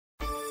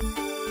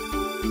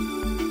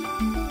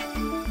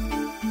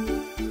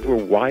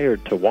we're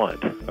wired to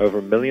want.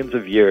 Over millions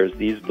of years,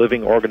 these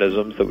living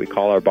organisms that we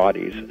call our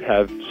bodies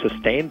have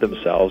sustained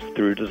themselves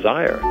through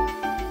desire.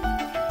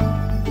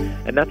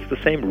 And that's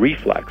the same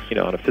reflex,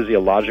 on a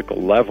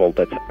physiological level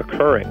that's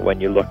occurring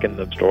when you look in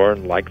the store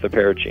and like the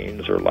pair of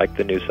jeans or like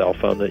the new cell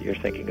phone that you're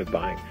thinking of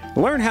buying.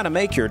 Learn how to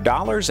make your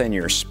dollars and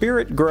your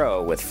spirit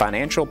grow with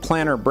financial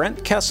planner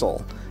Brent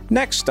Kessel.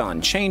 Next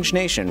on Change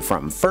Nation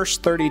from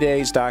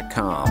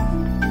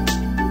First30Days.com.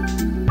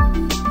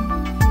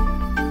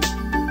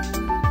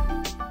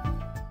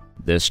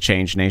 This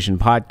Change Nation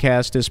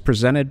podcast is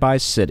presented by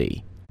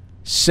Citi.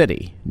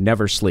 Citi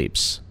never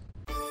sleeps.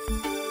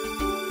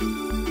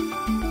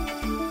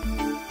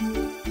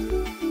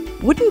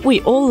 Wouldn't we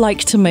all like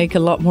to make a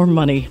lot more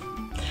money?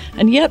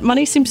 And yet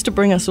money seems to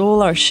bring us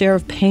all our share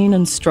of pain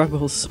and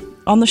struggles.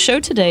 On the show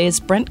today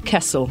is Brent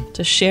Kessel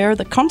to share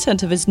the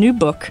content of his new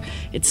book,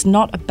 It's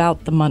Not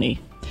About the Money.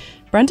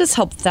 Brent has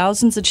helped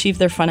thousands achieve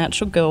their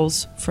financial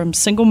goals, from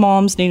single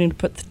moms needing to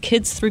put the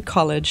kids through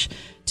college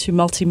to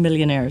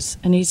multimillionaires.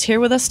 And he's here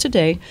with us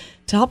today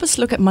to help us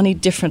look at money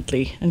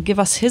differently and give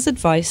us his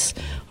advice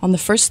on the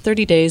first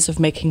 30 days of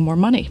making more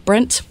money.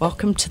 Brent,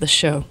 welcome to the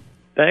show.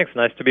 Thanks.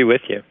 Nice to be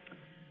with you.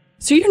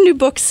 So your new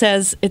book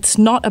says it's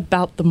not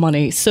about the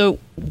money. So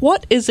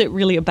what is it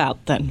really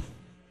about then?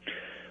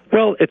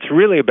 Well, it's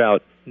really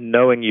about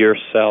knowing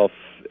yourself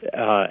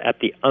at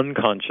the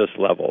unconscious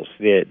levels,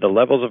 the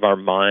levels of our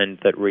mind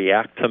that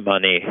react to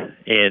money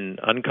in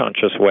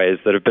unconscious ways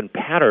that have been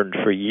patterned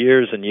for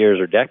years and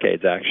years or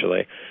decades,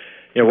 actually.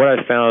 What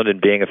I've found in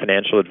being a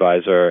financial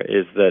advisor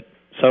is that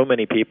so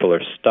many people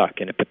are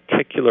stuck in a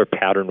particular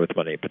pattern with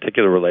money, a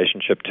particular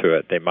relationship to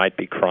it. They might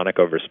be chronic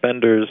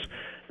overspenders.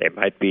 They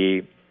might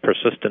be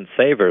persistent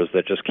savers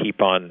that just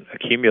keep on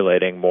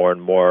accumulating more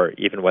and more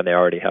even when they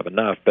already have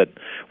enough. But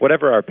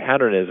whatever our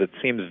pattern is, it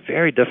seems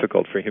very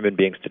difficult for human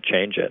beings to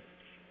change it.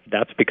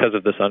 That's because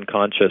of this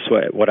unconscious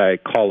way. What I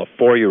call a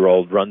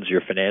 4-year-old runs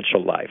your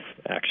financial life,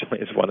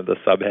 actually, is one of the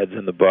subheads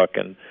in the book.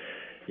 And,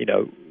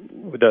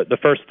 the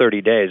first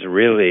 30 days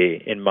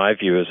really, in my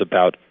view, is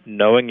about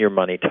knowing your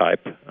money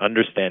type,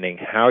 understanding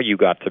how you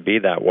got to be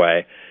that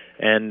way,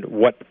 and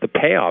what the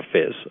payoff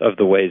is of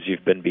the ways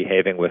you've been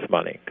behaving with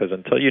money. Because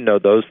until you know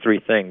those three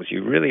things,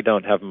 you really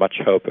don't have much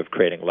hope of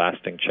creating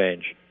lasting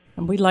change.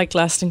 And we like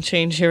lasting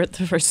change here at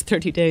the first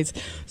 30 days.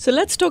 So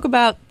let's talk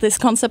about this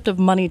concept of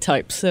money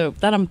type. So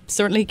that I'm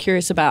certainly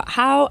curious about.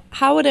 How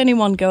would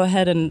anyone go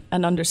ahead and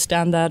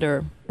understand that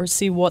or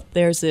see what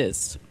theirs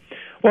is?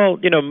 Well,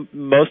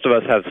 most of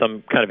us have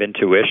some kind of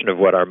intuition of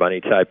what our money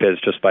type is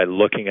just by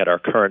looking at our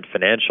current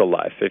financial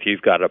life. If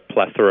you've got a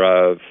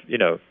plethora of,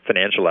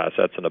 financial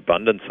assets, an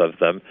abundance of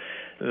them,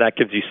 that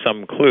gives you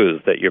some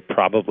clues that you're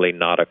probably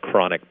not a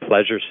chronic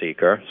pleasure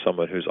seeker,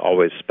 someone who's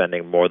always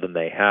spending more than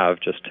they have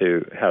just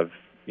to have,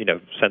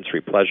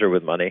 sensory pleasure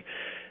with money.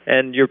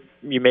 And you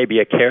may be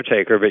a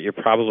caretaker, but you're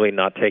probably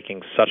not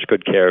taking such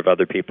good care of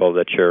other people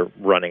that you're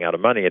running out of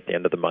money at the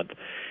end of the month.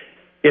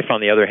 If,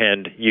 on the other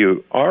hand,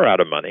 you are out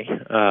of money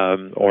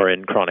or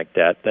in chronic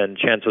debt, then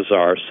chances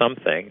are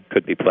something,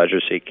 could be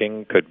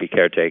pleasure-seeking, could be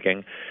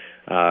caretaking,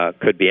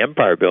 could be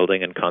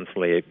empire-building and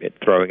constantly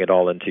throwing it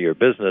all into your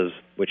business,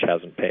 which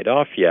hasn't paid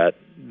off yet,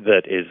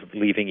 that is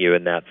leaving you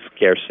in that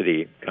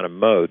scarcity kind of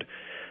mode.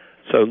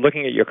 So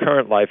looking at your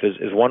current life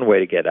is one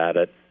way to get at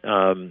it.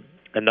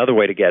 Another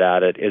way to get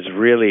at it is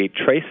really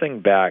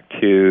tracing back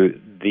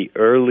to the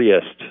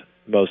earliest,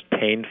 most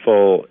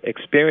painful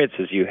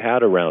experiences you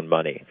had around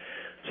money.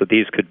 So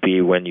these could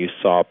be when you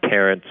saw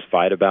parents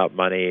fight about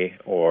money,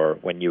 or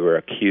when you were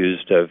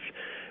accused of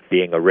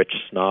being a rich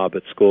snob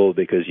at school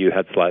because you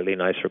had slightly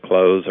nicer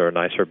clothes or a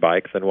nicer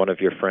bike than one of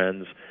your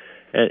friends.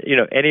 And,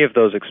 any of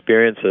those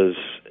experiences,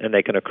 and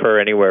they can occur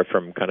anywhere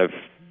from kind of,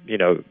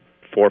 4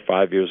 or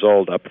 5 years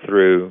old up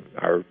through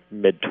our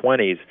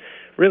mid-20s,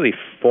 really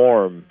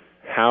form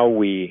how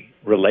we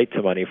relate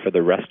to money for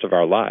the rest of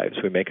our lives.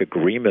 We make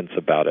agreements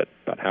about it,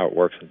 about how it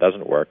works and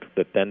doesn't work,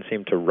 that then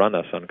seem to run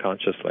us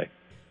unconsciously.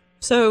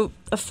 So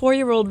a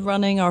 4-year-old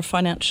running our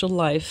financial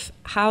life,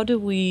 how do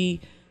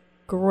we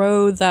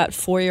grow that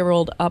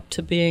 4-year-old up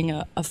to being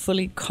a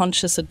fully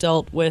conscious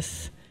adult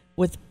with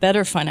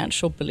better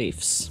financial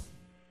beliefs?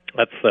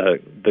 That's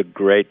the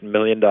great $1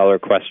 million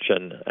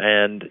question.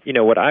 And,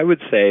 what I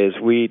would say is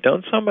we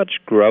don't so much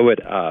grow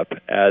it up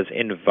as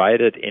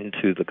invite it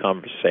into the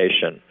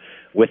conversation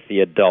with the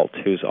adult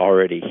who's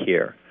already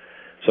here.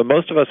 So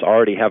most of us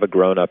already have a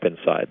grown-up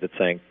inside that's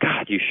saying,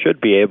 God, you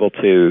should be able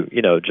to,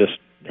 just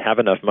have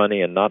enough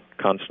money and not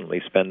constantly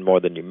spend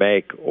more than you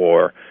make,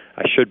 or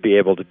I should be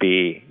able to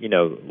be,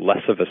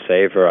 less of a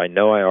saver. I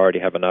know I already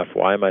have enough.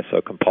 Why am I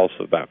so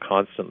compulsive about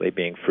constantly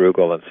being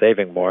frugal and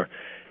saving more?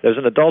 There's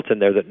an adult in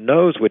there that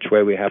knows which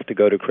way we have to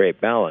go to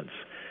create balance.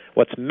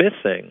 What's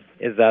missing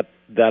is that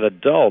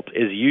adult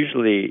is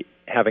usually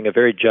having a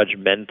very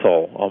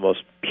judgmental, almost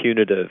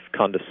punitive,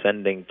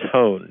 condescending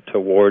tone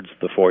towards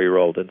the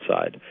 4-year-old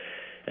inside.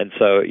 And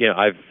so,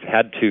 I've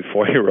had 2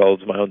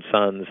 4-year-olds, my own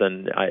sons,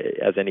 and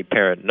as any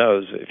parent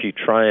knows, if you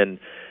try and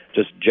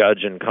just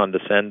judge and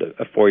condescend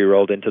a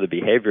 4-year-old into the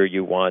behavior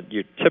you want,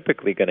 you're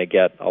typically going to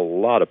get a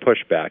lot of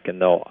pushback,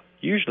 and they'll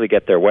usually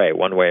get their way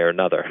one way or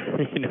another,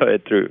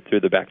 through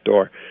the back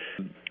door.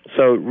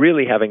 So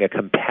really having a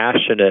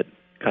compassionate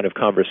kind of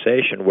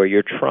conversation where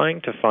you're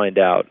trying to find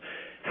out,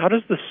 how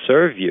does this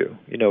serve you?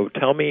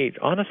 Tell me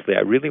honestly, I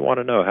really want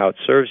to know how it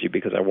serves you,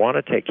 because I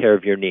want to take care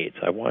of your needs.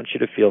 I want you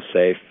to feel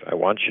safe. I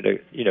want you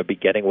to, be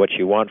getting what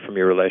you want from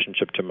your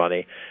relationship to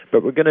money.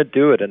 But we're going to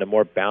do it in a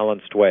more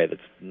balanced way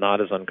that's not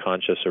as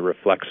unconscious or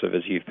reflexive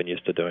as you've been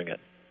used to doing it.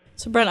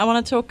 So, Brent, I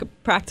want to talk a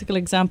practical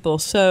example.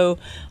 So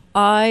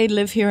I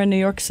live here in New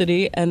York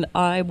City, and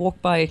I walk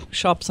by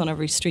shops on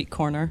every street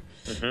corner.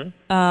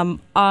 Mm-hmm.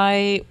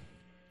 I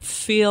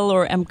feel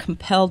or am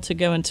compelled to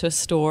go into a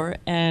store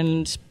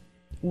and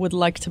would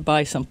like to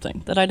buy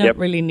something that I don't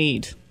really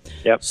need.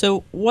 Yep.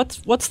 So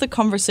what's the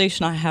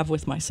conversation I have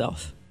with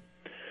myself?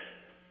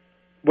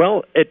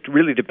 Well, it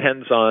really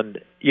depends on,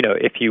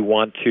 if you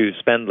want to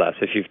spend less,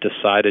 if you've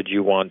decided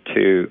you want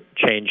to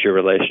change your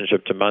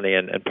relationship to money,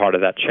 and part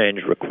of that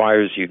change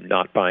requires you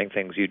not buying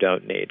things you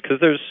don't need. Because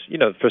there's,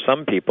 for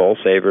some people,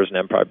 savers and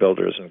empire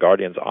builders and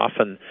guardians,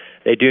 often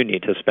they do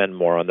need to spend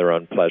more on their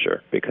own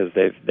pleasure because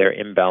their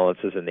imbalance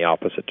is in the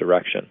opposite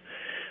direction.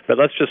 But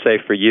let's just say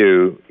for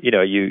you,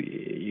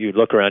 you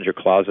look around your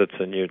closets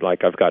and you're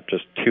like, I've got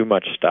just too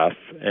much stuff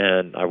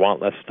and I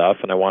want less stuff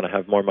and I want to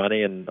have more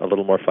money and a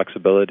little more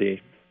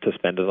flexibility to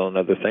spend it on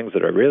other things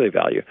that I really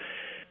value.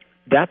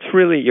 That's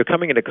really, you're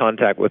coming into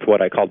contact with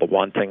what I call the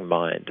wanting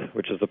mind,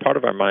 which is the part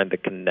of our mind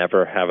that can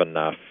never have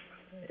enough.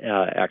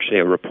 Actually,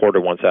 a reporter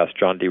once asked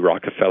John D.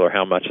 Rockefeller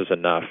how much is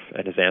enough,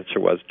 and his answer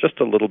was just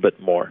a little bit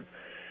more.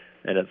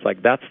 And it's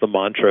like, that's the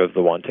mantra of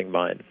the wanting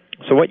mind.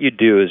 So what you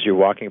do is you're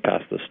walking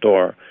past the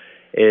store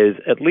is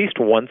at least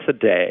once a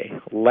day,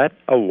 let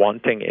a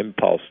wanting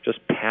impulse just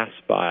pass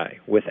by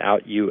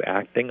without you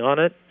acting on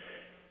it.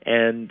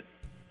 And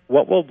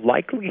what will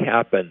likely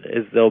happen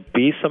is there'll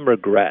be some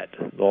regret.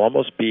 There'll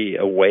almost be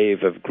a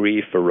wave of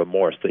grief or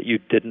remorse that you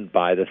didn't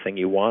buy the thing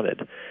you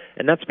wanted.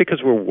 And that's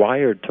because we're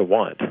wired to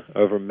want.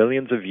 Over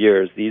millions of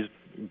years, these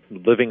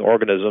living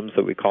organisms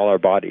that we call our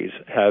bodies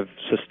have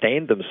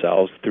sustained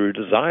themselves through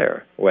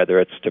desire, whether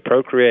it's to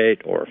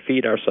procreate or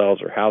feed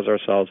ourselves or house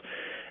ourselves.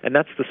 And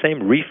that's the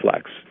same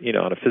reflex,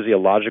 on a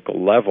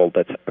physiological level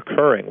that's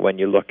occurring when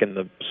you look in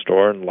the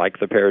store and like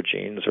the pair of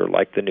jeans or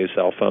like the new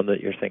cell phone that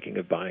you're thinking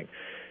of buying.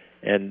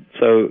 And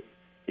so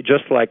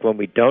just like when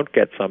we don't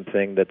get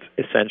something that's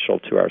essential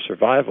to our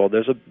survival,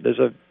 there's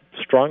a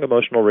strong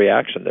emotional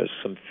reaction. There's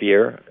some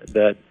fear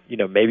that,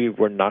 maybe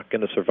we're not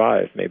going to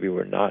survive. Maybe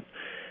we're not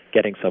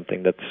getting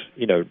something that's,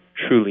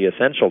 truly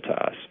essential to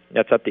us.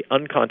 That's at the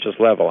unconscious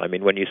level. I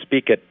mean, when you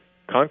speak it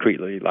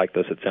concretely like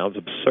this, it sounds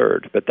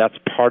absurd, but that's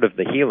part of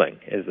the healing,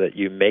 is that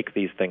you make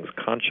these things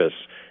conscious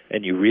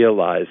and you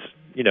realize,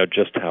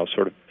 just how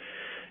sort of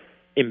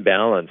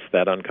imbalanced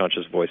that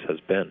unconscious voice has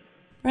been.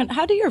 Brent,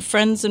 how do your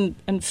friends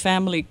and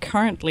family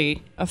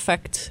currently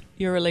affect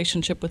your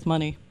relationship with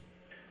money?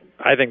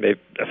 I think they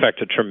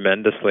affect it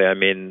tremendously. I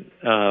mean,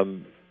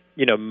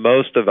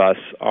 most of us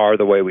are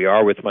the way we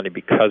are with money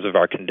because of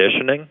our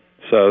conditioning.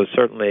 So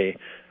certainly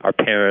our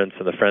parents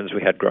and the friends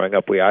we had growing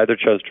up, we either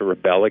chose to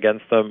rebel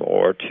against them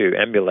or to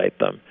emulate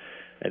them.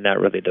 And that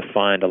really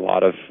defined a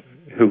lot of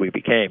who we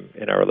became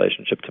in our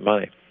relationship to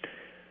money.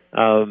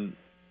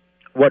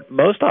 What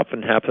most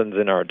often happens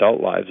in our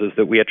adult lives is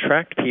that we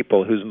attract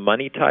people whose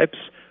money types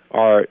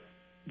are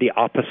the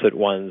opposite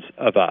ones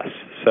of us.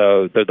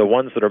 So they're the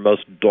ones that are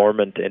most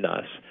dormant in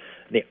us.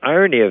 And the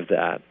irony of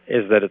that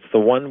is that it's the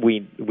one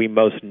we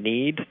most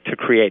need to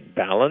create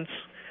balance,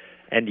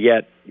 and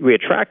yet we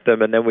attract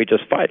them and then we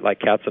just fight like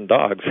cats and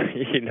dogs,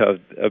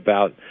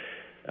 about,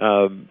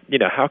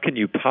 how can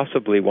you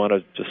possibly want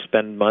to just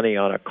spend money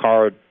on a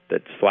car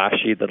that's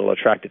flashy, that'll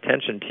attract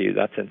attention to you?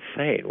 That's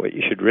insane. What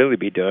you should really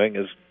be doing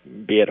is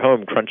be at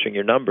home crunching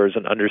your numbers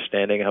and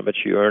understanding how much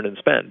you earn and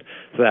spend.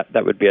 So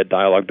that would be a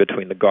dialogue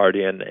between the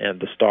guardian and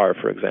the star,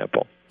 for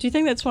example. Do you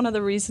think that's one of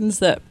the reasons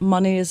that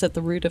money is at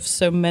the root of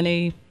so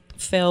many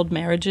failed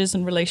marriages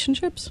and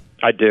relationships?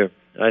 I do.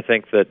 I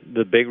think that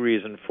the big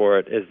reason for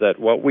it is that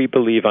what we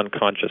believe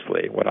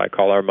unconsciously, what I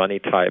call our money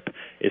type,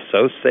 is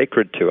so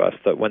sacred to us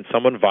that when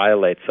someone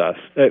violates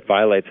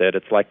it,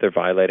 it's like they're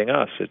violating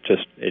us.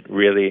 It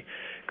really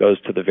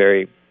goes to the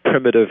very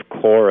primitive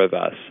core of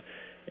us.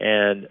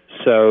 And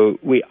so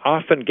we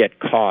often get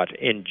caught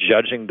in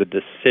judging the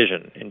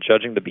decision, in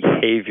judging the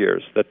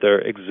behaviors that they're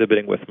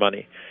exhibiting with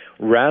money,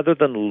 rather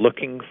than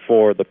looking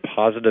for the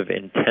positive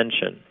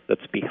intention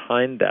that's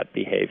behind that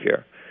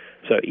behavior.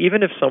 So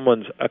even if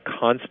someone's a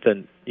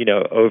constant,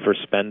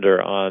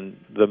 overspender on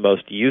the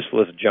most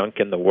useless junk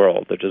in the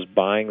world, they're just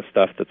buying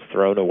stuff that's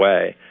thrown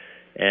away,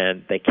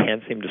 and they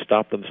can't seem to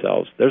stop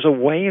themselves, there's a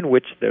way in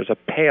which there's a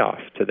payoff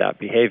to that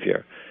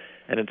behavior.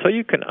 And until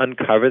you can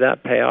uncover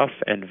that payoff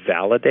and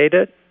validate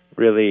it,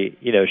 really,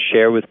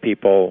 share with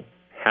people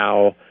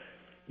how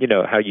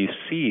you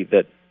see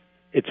that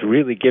it's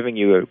really giving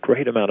you a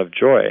great amount of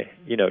joy,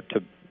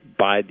 to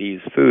buy these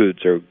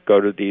foods or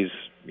go to these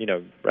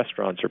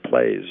restaurants or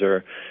plays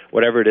or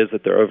whatever it is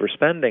that they're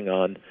overspending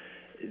on,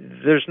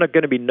 there's not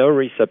going to be no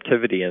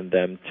receptivity in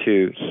them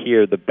to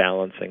hear the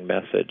balancing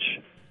message.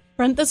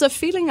 Brent, there's a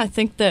feeling, I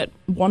think, that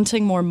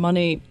wanting more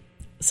money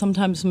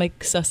sometimes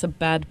makes us a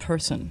bad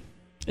person.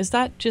 Is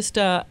that just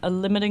a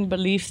limiting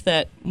belief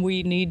that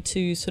we need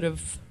to sort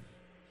of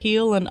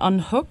heal and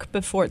unhook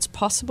before it's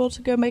possible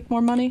to go make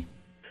more money?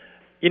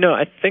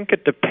 I think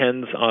it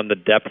depends on the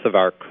depth of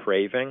our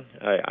craving.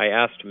 I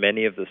asked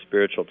many of the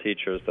spiritual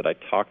teachers that I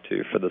talked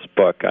to for this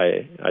book.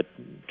 I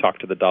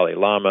talked to the Dalai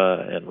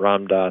Lama and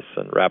Ram Dass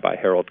and Rabbi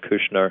Harold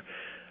Kushner,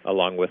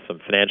 along with some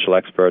financial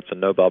experts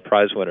and Nobel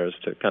Prize winners,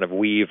 to kind of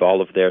weave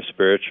all of their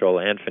spiritual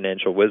and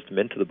financial wisdom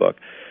into the book.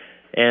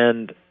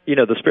 And,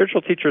 the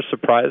spiritual teachers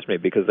surprised me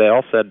because they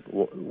all said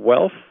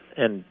wealth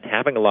and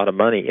having a lot of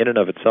money in and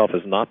of itself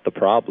is not the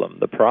problem.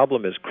 The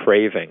problem is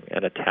craving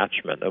and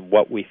attachment and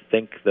what we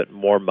think that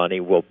more money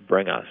will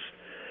bring us.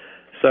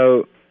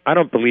 So I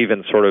don't believe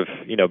in sort of,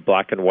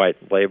 black and white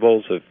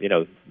labels of,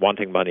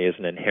 wanting money is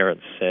an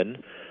inherent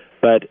sin.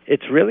 But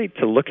it's really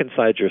to look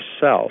inside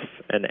yourself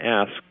and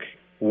ask,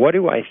 what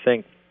do I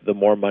think the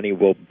more money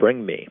will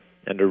bring me?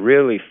 And to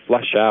really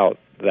flesh out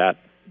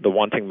the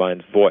wanting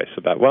mind's voice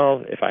about,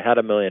 well, if I had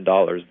 $1 million,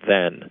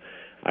 then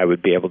I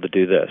would be able to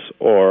do this.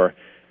 Or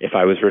if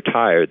I was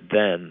retired,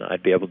 then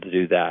I'd be able to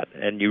do that.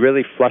 And you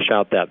really flesh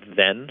out that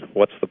then,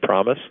 what's the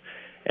promise,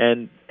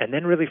 and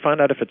then really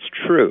find out if it's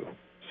true.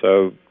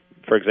 So,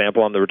 for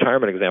example, on the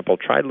retirement example,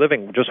 try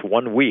living just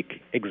 1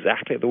 week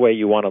exactly the way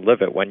you want to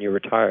live it when you're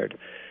retired,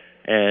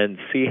 and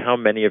see how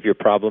many of your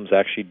problems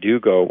actually do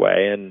go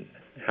away and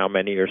how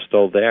many are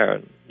still there.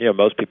 And,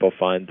 most people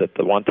find that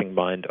the wanting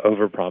mind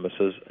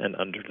overpromises and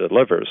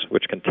underdelivers,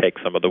 which can take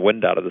some of the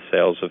wind out of the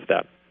sails of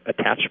that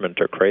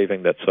attachment or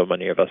craving that so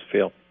many of us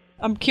feel.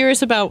 I'm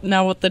curious about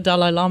now what the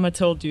Dalai Lama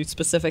told you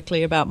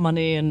specifically about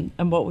money and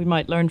what we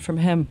might learn from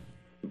him.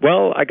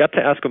 Well, I got to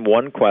ask him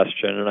one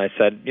question, and I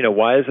said,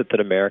 why is it that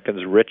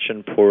Americans, rich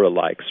and poor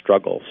alike,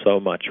 struggle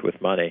so much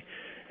with money?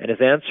 And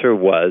his answer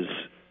was,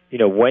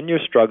 when you're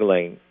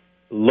struggling,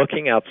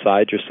 looking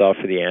outside yourself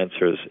for the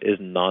answers is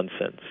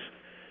nonsense.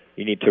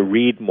 You need to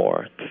read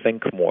more,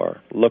 think more,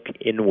 look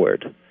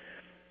inward.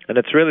 And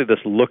it's really this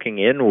looking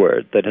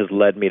inward that has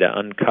led me to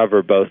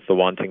uncover both the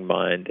wanting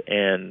mind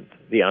and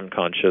the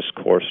unconscious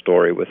core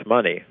story with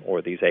money,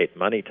 or these 8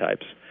 money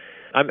types.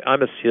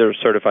 I'm a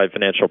certified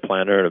financial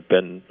planner and have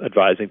been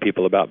advising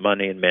people about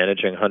money and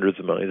managing hundreds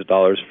of millions of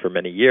dollars for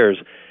many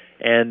years.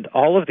 And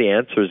all of the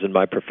answers in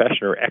my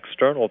profession are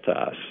external to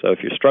us. So if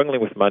you're struggling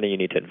with money, you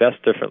need to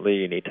invest differently,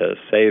 you need to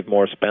save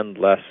more, spend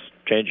less,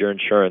 change your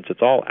insurance.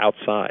 It's all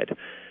outside.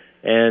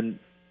 And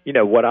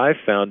what I've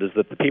found is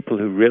that the people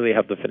who really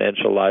have the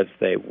financial lives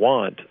they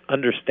want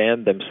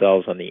understand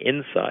themselves on the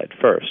inside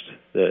first.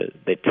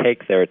 They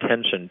take their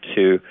attention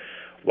to,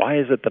 why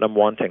is it that I'm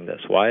wanting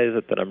this? Why is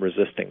it that I'm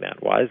resisting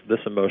that? Why is this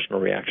emotional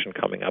reaction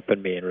coming up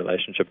in me in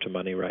relationship to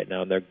money right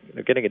now? And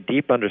they're getting a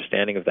deep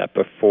understanding of that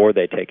before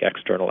they take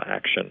external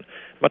action,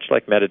 much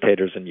like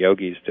meditators and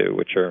yogis do,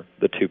 which are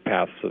the 2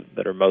 paths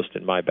that are most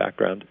in my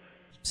background.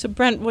 So,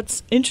 Brent,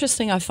 what's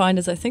interesting I find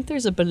is I think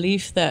there's a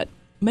belief that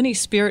many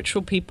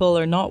spiritual people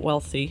are not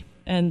wealthy,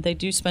 and they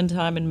do spend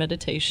time in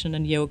meditation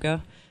and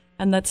yoga,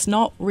 and that's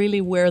not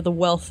really where the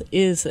wealth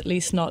is, at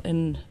least not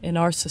in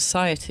our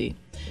society.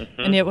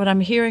 Mm-hmm. And yet what I'm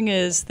hearing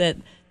is that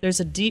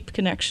there's a deep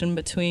connection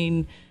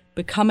between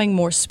becoming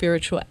more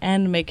spiritual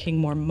and making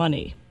more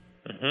money.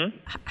 Mm-hmm.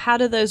 How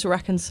do those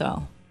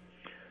reconcile?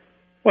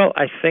 Well,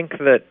 I think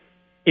that,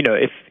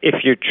 if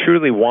you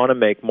truly want to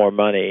make more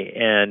money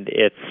and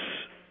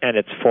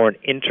it's for an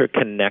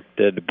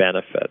interconnected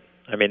benefit,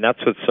 I mean,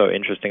 that's what's so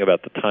interesting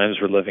about the times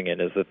we're living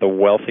in, is that the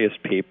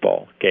wealthiest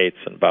people, Gates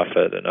and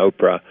Buffett and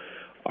Oprah,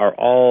 are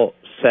all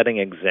setting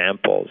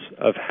examples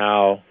of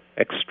how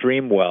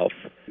extreme wealth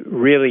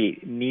really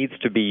needs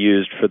to be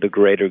used for the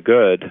greater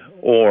good,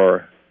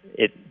 or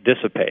it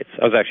dissipates.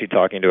 I was actually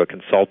talking to a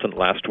consultant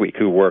last week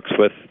who works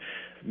with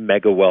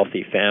mega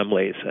wealthy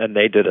families, and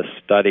they did a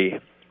study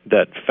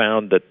that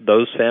found that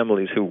those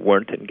families who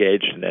weren't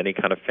engaged in any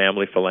kind of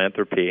family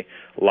philanthropy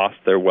lost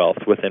their wealth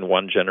within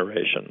 1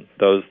 generation.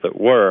 Those that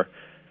were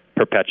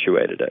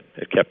perpetuated it.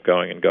 It kept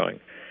going and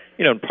going.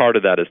 And part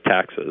of that is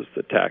taxes.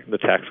 The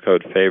tax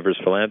code favors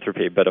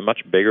philanthropy, but a much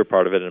bigger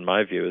part of it, in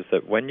my view, is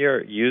that when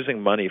you're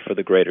using money for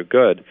the greater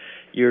good,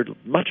 you're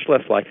much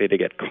less likely to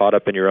get caught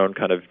up in your own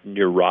kind of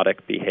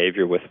neurotic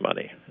behavior with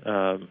money,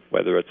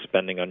 whether it's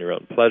spending on your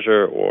own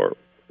pleasure or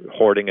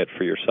hoarding it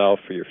for yourself,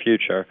 for your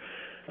future.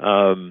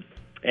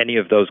 Any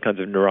of those kinds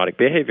of neurotic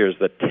behaviors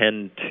that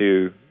tend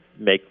to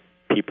make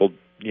people,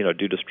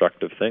 do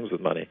destructive things with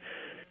money.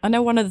 I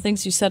know one of the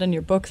things you said in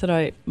your book that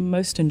I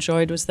most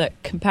enjoyed was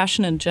that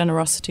compassion and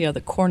generosity are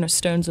the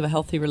cornerstones of a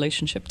healthy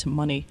relationship to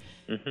money.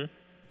 Mm-hmm.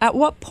 At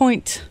what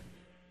point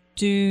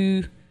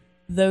do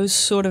those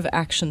sort of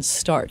actions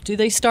start? Do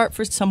they start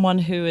for someone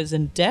who is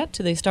in debt?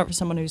 Do they start for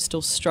someone who's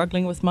still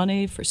struggling with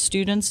money, for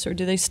students? Or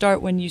do they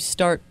start when you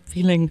start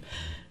feeling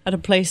at a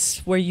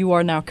place where you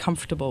are now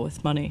comfortable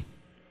with money?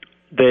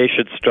 They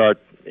should start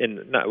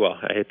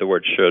I hate the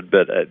word should,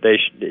 but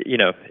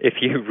if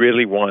you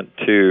really want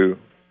to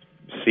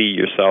see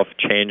yourself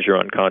change your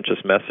unconscious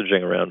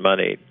messaging around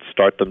money,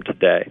 start them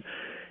today.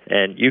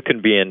 And you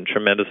can be in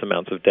tremendous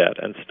amounts of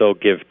debt and still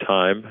give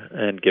time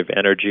and give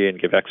energy and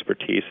give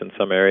expertise in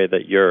some area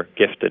that you're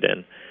gifted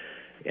in.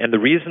 And the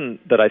reason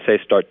that I say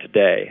start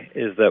today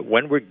is that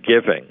when we're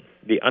giving,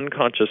 the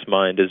unconscious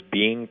mind is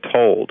being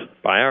told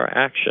by our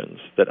actions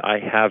that I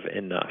have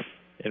enough.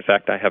 In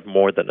fact, I have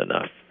more than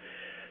enough.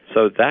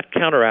 So that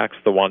counteracts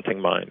the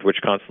wanting mind, which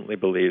constantly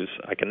believes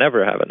I can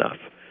never have enough.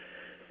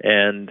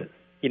 And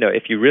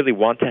if you really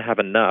want to have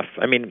enough,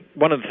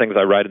 one of the things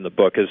I write in the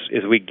book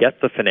is we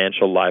get the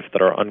financial life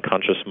that our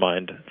unconscious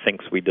mind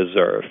thinks we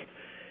deserve.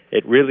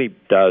 It really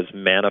does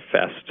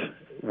manifest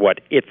what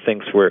it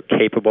thinks we're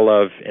capable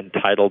of,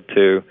 entitled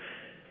to.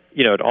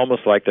 It's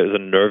almost like there's a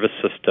nervous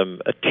system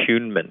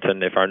attunement,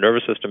 and if our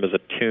nervous system is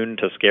attuned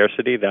to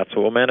scarcity, that's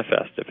what will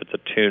manifest. If it's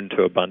attuned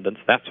to abundance,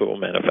 that's what will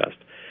manifest.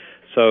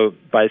 So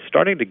by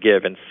starting to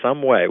give in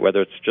some way,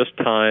 whether it's just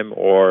time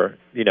or,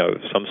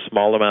 some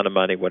small amount of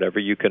money, whatever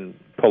you can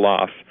pull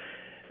off,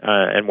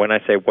 and when I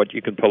say what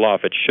you can pull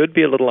off, it should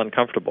be a little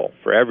uncomfortable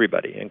for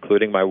everybody,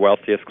 including my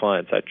wealthiest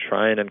clients. I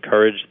try and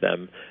encourage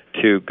them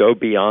to go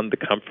beyond the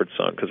comfort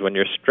zone, because when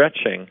you're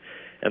stretching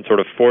and sort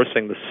of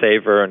forcing the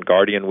saver and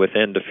guardian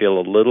within to feel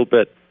a little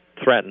bit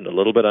threatened, a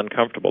little bit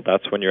uncomfortable,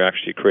 that's when you're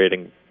actually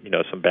creating,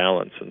 some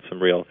balance and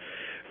some real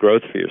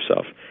growth for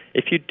yourself.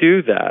 If you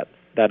do that,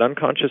 that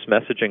unconscious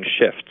messaging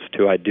shifts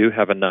to I do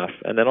have enough,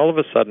 and then all of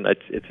a sudden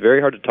it's very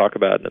hard to talk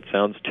about, and it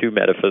sounds too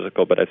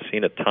metaphysical, but I've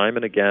seen it time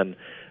and again.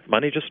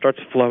 Money just starts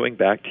flowing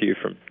back to you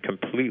from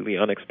completely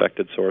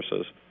unexpected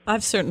sources.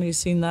 I've certainly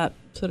seen that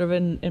sort of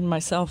in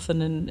myself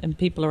and in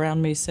people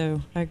around me,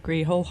 so I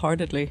agree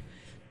wholeheartedly.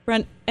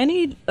 Brent,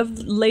 any of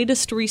the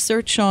latest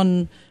research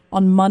on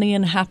money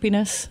and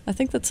happiness? I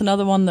think that's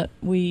another one that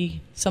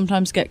we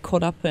sometimes get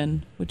caught up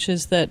in, which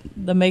is that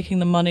making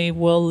the money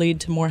will lead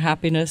to more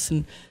happiness,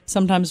 and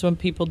sometimes when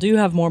people do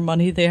have more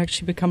money, they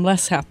actually become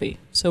less happy.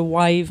 So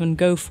why even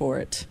go for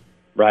it?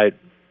 Right.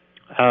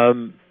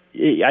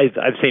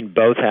 I've seen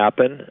both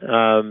happen.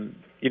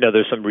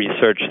 There's some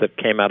research that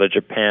came out of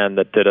Japan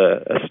that did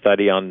a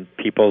study on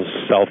people's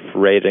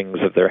self-ratings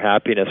of their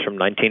happiness from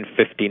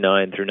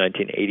 1959 through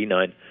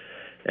 1989.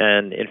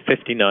 And in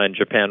 59,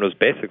 Japan was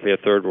basically a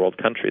third world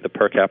country. The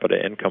per capita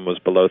income was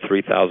below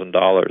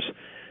 $3,000.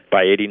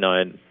 By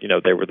 89,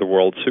 they were the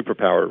world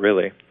superpower,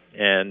 really.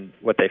 And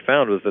what they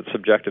found was that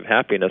subjective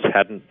happiness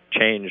hadn't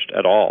changed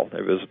at all.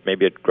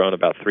 Maybe it had grown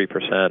about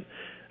 3%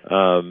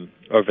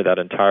 over that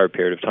entire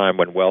period of time,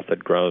 when wealth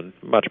had grown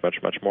much, much,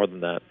 much more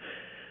than that.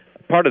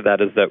 Part of that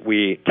is that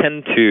we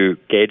tend to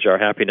gauge our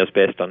happiness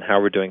based on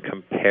how we're doing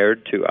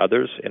compared to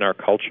others in our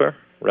culture,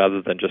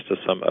 rather than just as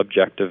some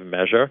objective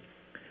measure.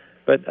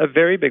 But a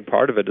very big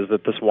part of it is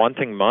that this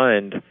wanting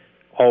mind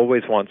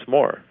always wants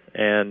more.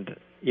 And,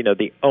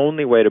 the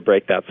only way to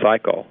break that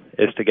cycle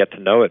is to get to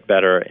know it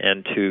better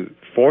and to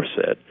force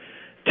it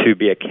to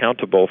be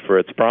accountable for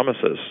its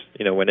promises.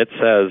 When it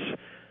says,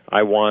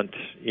 I want,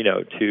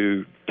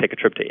 to take a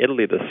trip to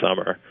Italy this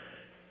summer,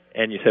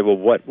 and you say, well,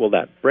 what will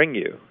that bring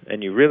you?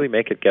 And you really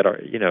make it get,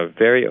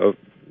 very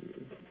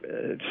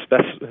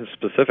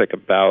specific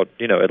about,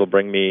 it'll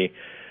bring me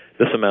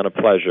this amount of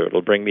pleasure,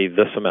 it'll bring me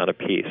this amount of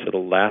peace,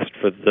 it'll last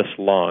for this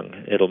long,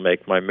 it'll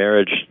make my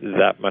marriage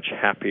that much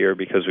happier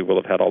because we will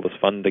have had all this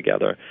fun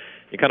together.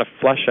 You kind of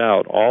flesh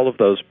out all of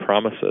those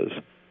promises,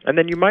 and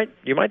then you might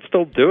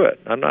still do it.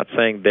 I'm not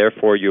saying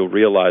therefore you'll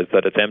realize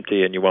that it's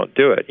empty and you won't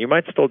do it. You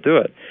might still do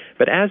it,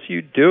 but as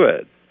you do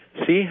it,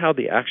 see how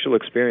the actual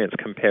experience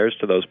compares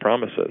to those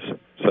promises.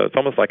 So it's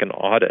almost like an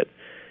audit,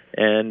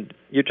 and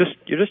you're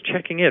just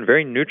checking in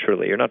very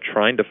neutrally. You're not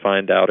trying to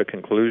find out a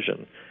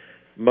conclusion.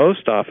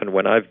 Most often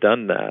when I've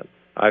done that,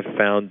 I've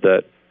found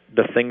that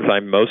the things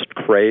I most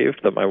craved,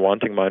 that my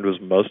wanting mind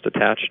was most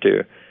attached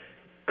to,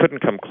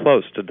 couldn't come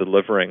close to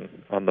delivering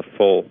on the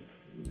full,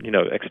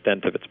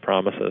 extent of its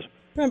promises.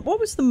 Brent, what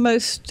was the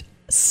most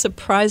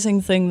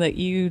surprising thing that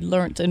you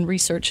learned in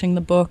researching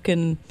the book,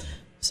 and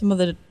some of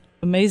the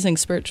amazing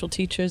spiritual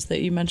teachers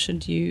that you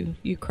mentioned you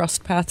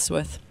crossed paths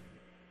with?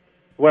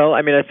 Well,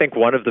 I think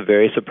one of the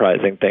very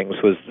surprising things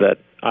was that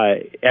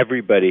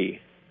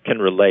everybody can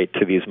relate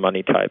to these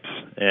money types,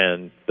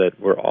 and that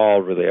we're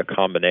all really a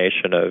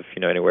combination of,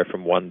 anywhere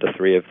from 1 to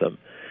 3 of them.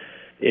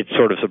 It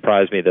sort of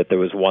surprised me that there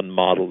was one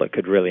model that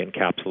could really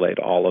encapsulate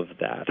all of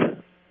that.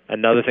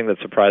 Another thing that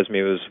surprised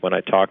me was when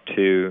I talked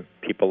to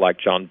people like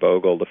John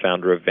Bogle, the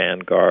founder of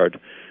Vanguard,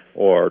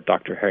 or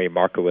Dr. Harry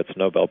Markowitz,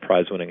 Nobel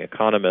Prize-winning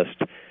economist.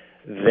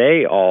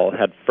 They all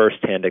had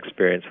firsthand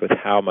experience with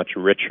how much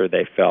richer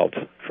they felt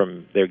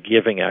from their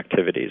giving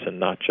activities and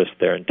not just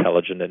their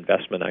intelligent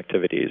investment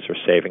activities or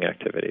saving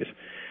activities.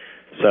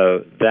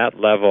 So that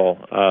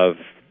level of,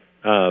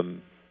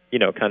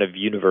 kind of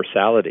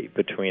universality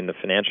between the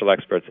financial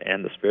experts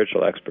and the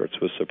spiritual experts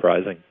was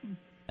surprising.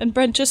 And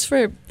Brent, just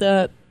for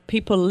the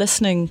people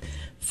listening,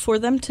 for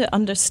them to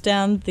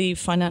understand the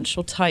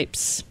financial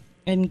types,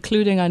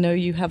 including, I know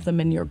you have them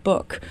in your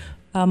book,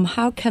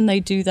 How can they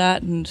do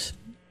that, and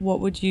what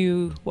would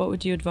you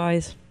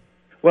advise?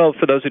 Well,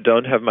 for those who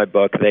don't have my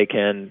book, they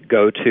can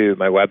go to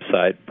my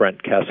website,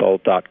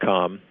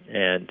 BrentKessel.com,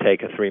 and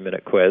take a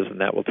 3-minute quiz,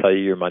 and that will tell you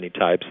your money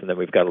types. And then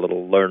we've got a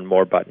little Learn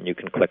More button you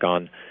can click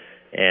on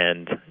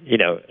and,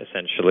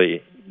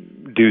 essentially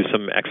do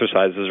some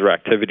exercises or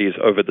activities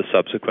over the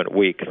subsequent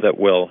week that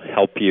will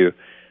help you,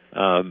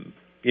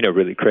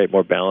 really create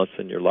more balance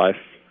in your life.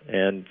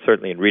 And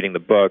certainly in reading the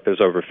book,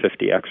 there's over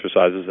 50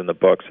 exercises in the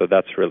book, so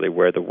that's really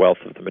where the wealth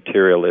of the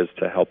material is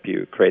to help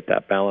you create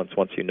that balance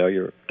once you know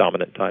your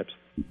dominant types.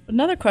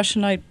 Another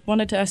question I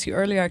wanted to ask you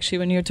earlier, actually,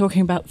 when you were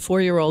talking about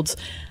 4-year-olds,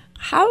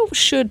 how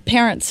should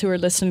parents who are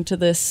listening to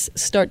this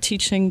start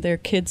teaching their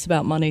kids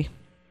about money?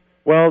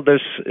 Well,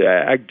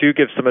 I do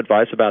give some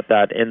advice about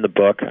that in the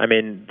book. I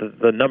mean,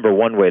 the number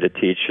one way to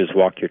teach is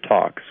walk your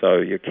talk. So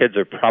your kids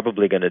are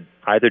probably going to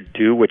either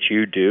do what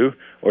you do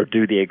or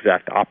do the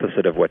exact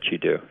opposite of what you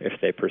do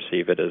if they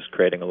perceive it as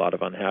creating a lot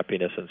of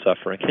unhappiness and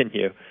suffering in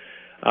you.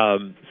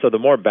 So the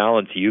more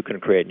balance you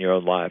can create in your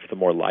own life, the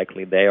more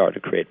likely they are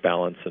to create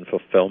balance and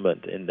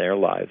fulfillment in their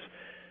lives.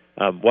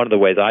 One of the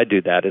ways I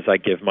do that is I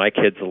give my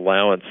kids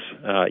allowance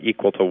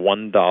equal to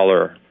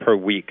 $1 per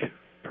week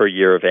per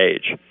year of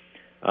age.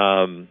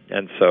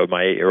 And so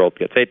my 8-year-old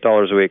gets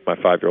 $8 a week, my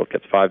 5-year-old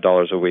gets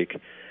 $5 a week,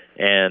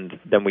 and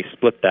then we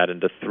split that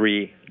into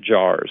 3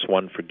 jars,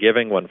 one for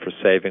giving, one for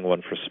saving,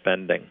 one for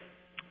spending.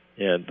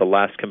 And the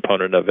last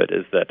component of it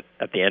is that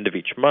at the end of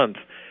each month,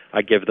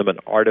 I give them an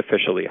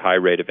artificially high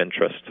rate of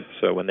interest.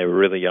 So when they were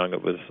really young,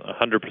 it was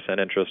 100%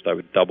 interest. I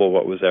would double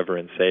what was ever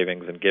in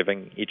savings and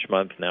giving each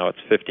month. Now it's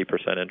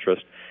 50%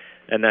 interest.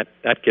 And that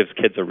gives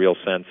kids a real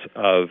sense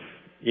of,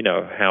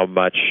 how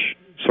much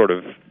sort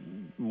of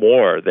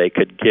more they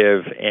could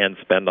give and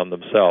spend on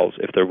themselves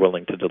if they're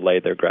willing to delay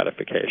their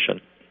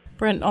gratification.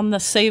 Brent, on the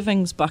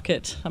savings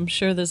bucket, I'm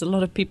sure there's a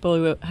lot of people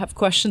who have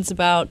questions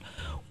about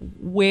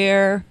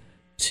where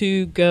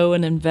to go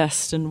and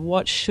invest and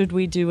what should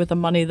we do with the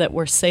money that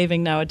we're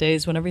saving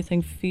nowadays when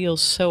everything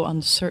feels so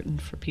uncertain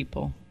for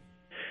people.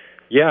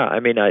 Yeah, I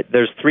mean,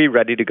 there's 3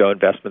 ready-to-go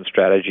investment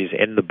strategies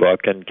in the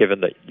book, and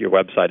given that your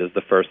website is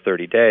the first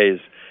 30 days,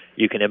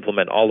 you can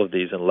implement all of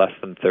these in less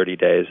than 30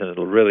 days, and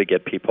it'll really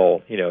get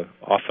people,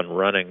 off and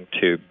running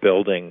to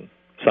building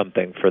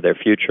something for their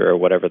future or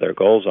whatever their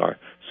goals are.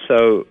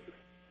 So,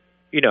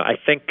 I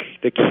think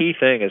the key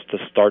thing is to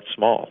start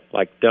small.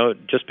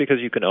 Just because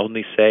you can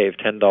only save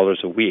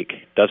 $10 a week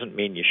doesn't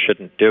mean you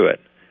shouldn't do it.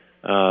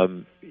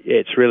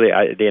 It's really,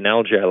 the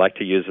analogy I like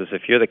to use is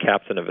if you're the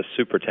captain of a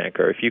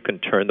supertanker, if you can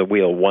turn the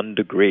wheel 1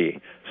 degree,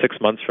 6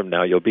 months from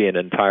now, you'll be in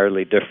an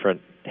entirely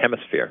different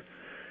hemisphere.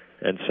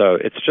 And so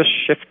it's just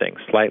shifting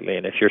slightly.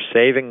 And if you're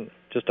saving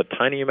just a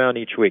tiny amount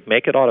each week,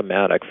 make it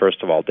automatic,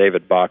 first of all.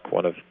 David Buck,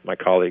 one of my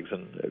colleagues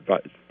and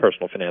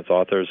personal finance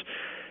authors,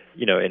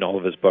 in all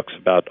of his books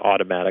about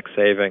automatic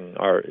saving,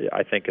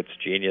 I think it's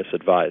genius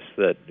advice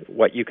that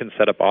what you can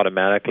set up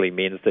automatically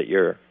means that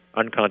your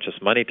unconscious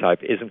money type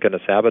isn't going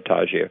to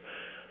sabotage you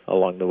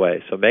along the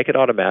way. So make it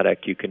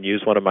automatic. You can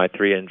use one of my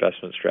 3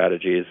 investment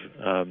strategies.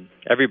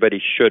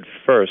 Everybody should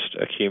first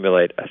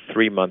accumulate a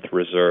 3-month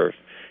reserve.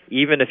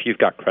 Even if you've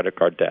got credit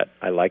card debt,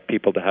 I like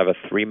people to have a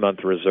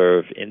 3-month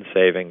reserve in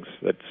savings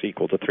that's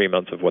equal to 3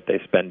 months of what they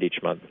spend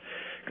each month.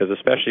 Because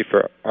especially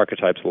for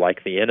archetypes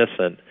like the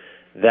innocent,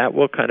 that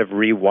will kind of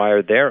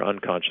rewire their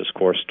unconscious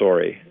core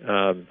story.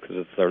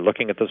 Because they're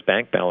looking at this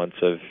bank balance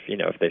of,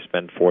 if they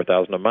spend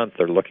 $4,000 a month,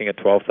 they're looking at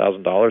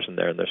 $12,000 in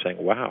there, and they're saying,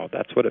 wow,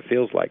 that's what it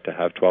feels like to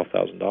have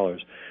 $12,000.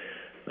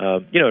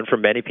 And for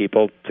many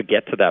people, to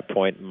get to that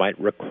point might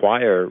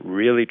require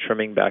really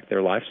trimming back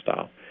their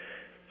lifestyle.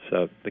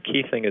 So the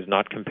key thing is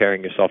not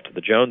comparing yourself to the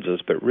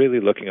Joneses, but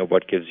really looking at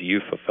what gives you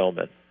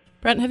fulfillment.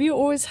 Brent, have you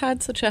always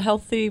had such a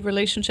healthy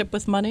relationship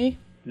with money?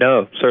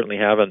 No, certainly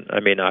haven't. I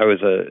mean, I was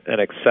an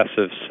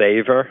excessive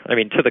saver. I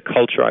mean, to the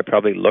culture, I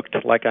probably looked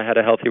like I had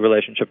a healthy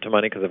relationship to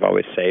money because I've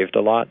always saved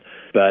a lot.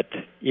 But,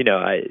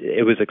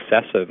 it was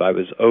excessive. I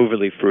was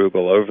overly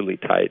frugal, overly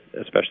tight,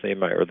 especially in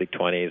my early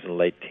 20s and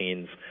late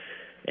teens.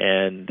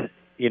 And,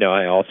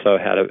 I also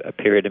had a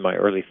period in my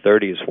early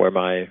 30s where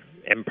my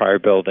empire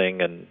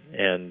building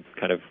and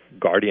kind of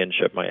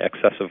guardianship, my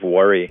excessive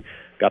worry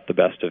got the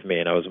best of me,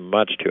 and I was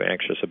much too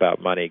anxious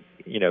about money,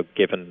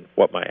 given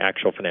what my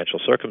actual financial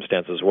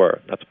circumstances were.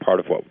 That's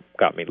part of what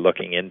got me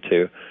looking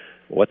into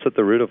what's at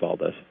the root of all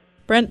this.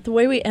 Brent, the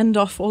way we end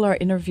off all our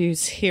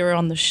interviews here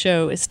on the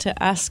show is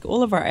to ask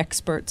all of our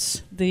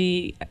experts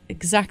the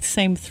exact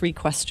same 3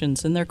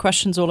 questions, and they're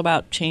questions all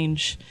about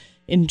change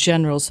in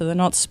general, so they're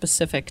not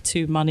specific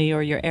to money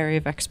or your area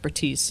of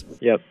expertise.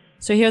 Yep.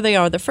 So here they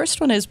are. The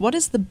first one is, what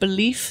is the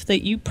belief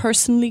that you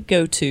personally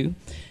go to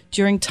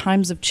during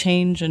times of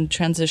change and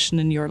transition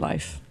in your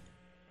life?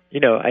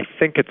 I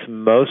think it's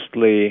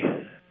mostly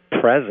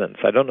presence.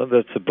 I don't know that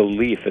it's a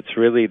belief. It's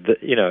really,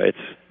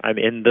 I'm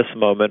in this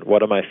moment.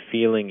 What am I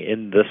feeling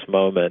in this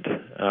moment?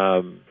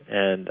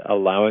 And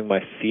allowing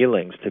my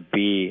feelings to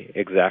be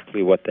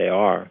exactly what they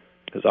are.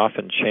 Because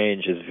often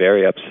change is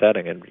very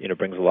upsetting and,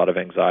 brings a lot of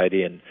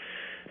anxiety and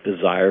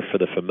desire for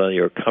the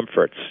familiar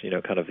comforts,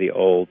 kind of the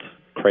old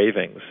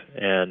cravings.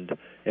 And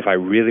if I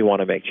really want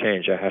to make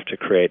change, I have to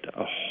create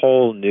a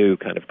whole new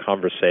kind of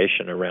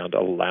conversation around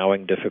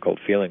allowing difficult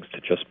feelings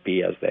to just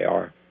be as they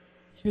are.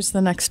 Here's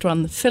the next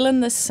one. Fill in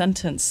this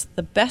sentence.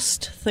 The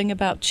best thing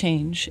about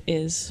change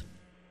is...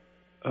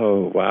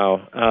 Oh,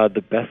 wow.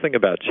 The best thing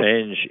about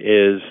change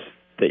is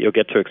that you'll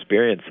get to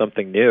experience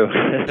something new,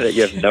 that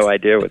you have no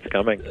idea what's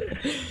coming.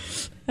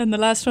 And the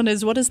last one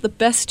is, what is the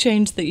best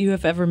change that you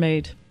have ever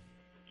made?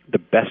 The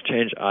best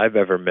change I've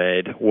ever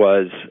made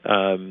was...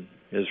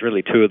 There's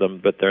really two of them,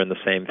 but they're in the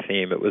same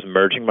theme. It was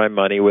merging my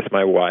money with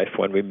my wife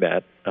when we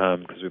met,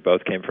 because we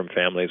both came from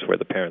families where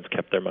the parents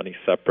kept their money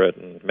separate,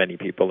 and many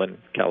people in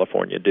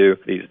California do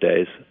these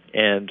days,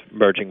 and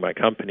merging my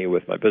company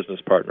with my business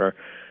partner.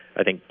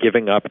 I think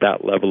giving up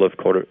that level of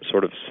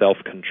sort of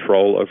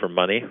self-control over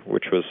money,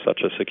 which was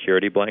such a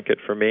security blanket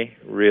for me,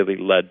 really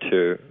led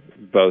to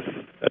both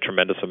a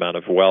tremendous amount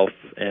of wealth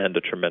and a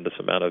tremendous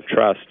amount of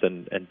trust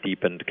and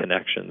deepened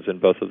connections in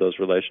both of those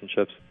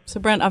relationships. So,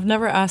 Brent, I've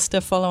never asked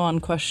a follow-on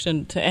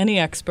question to any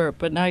expert,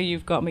 but now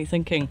you've got me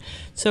thinking.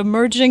 So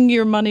merging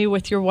your money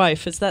with your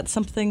wife, is that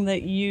something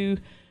that you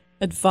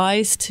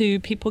advise to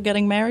people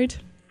getting married?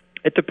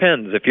 It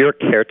depends. If you're a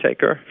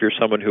caretaker, if you're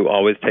someone who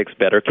always takes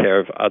better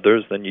care of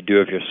others than you do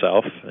of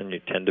yourself, and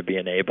you tend to be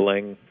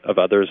enabling of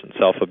others and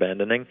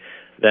self-abandoning,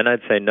 then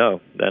I'd say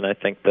no. Then I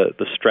think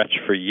the stretch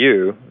for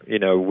you,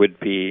 would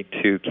be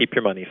to keep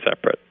your money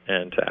separate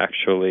and to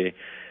actually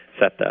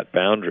set that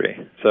boundary.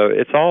 So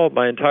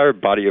my entire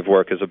body of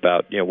work is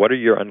about, what are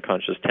your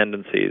unconscious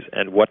tendencies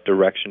and what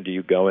direction do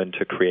you go in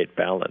to create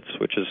balance,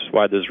 which is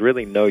why there's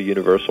really no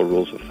universal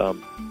rules of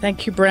thumb.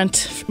 Thank you, Brent,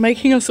 for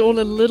making us all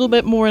a little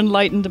bit more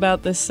enlightened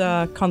about this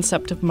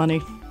concept of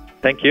money.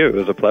 Thank you. It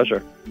was a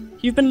pleasure.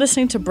 You've been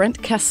listening to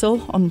Brent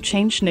Kessel on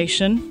Change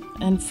Nation,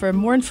 and for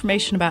more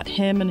information about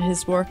him and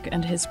his work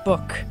and his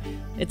book,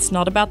 It's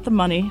Not About the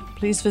Money,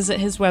 please visit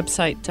his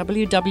website,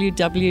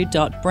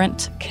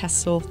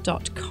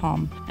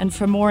 www.brentkessel.com. And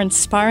for more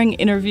inspiring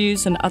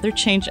interviews and other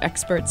change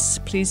experts,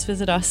 please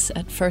visit us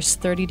at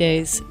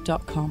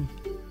first30days.com.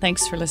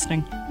 Thanks for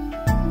listening.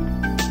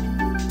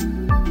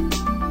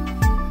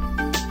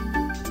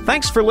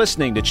 Thanks for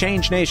listening to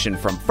Change Nation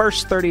from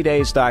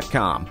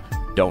first30days.com.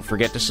 Don't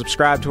forget to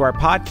subscribe to our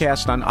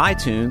podcast on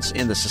iTunes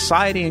in the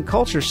Society and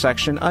Culture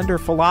section under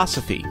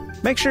Philosophy.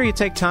 Make sure you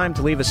take time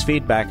to leave us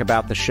feedback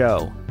about the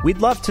show. We'd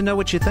love to know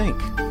what you think.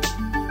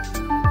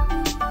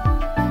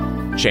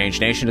 Change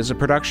Nation is a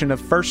production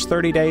of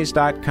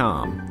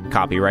first30days.com.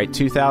 Copyright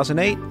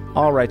 2008,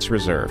 all rights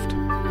reserved.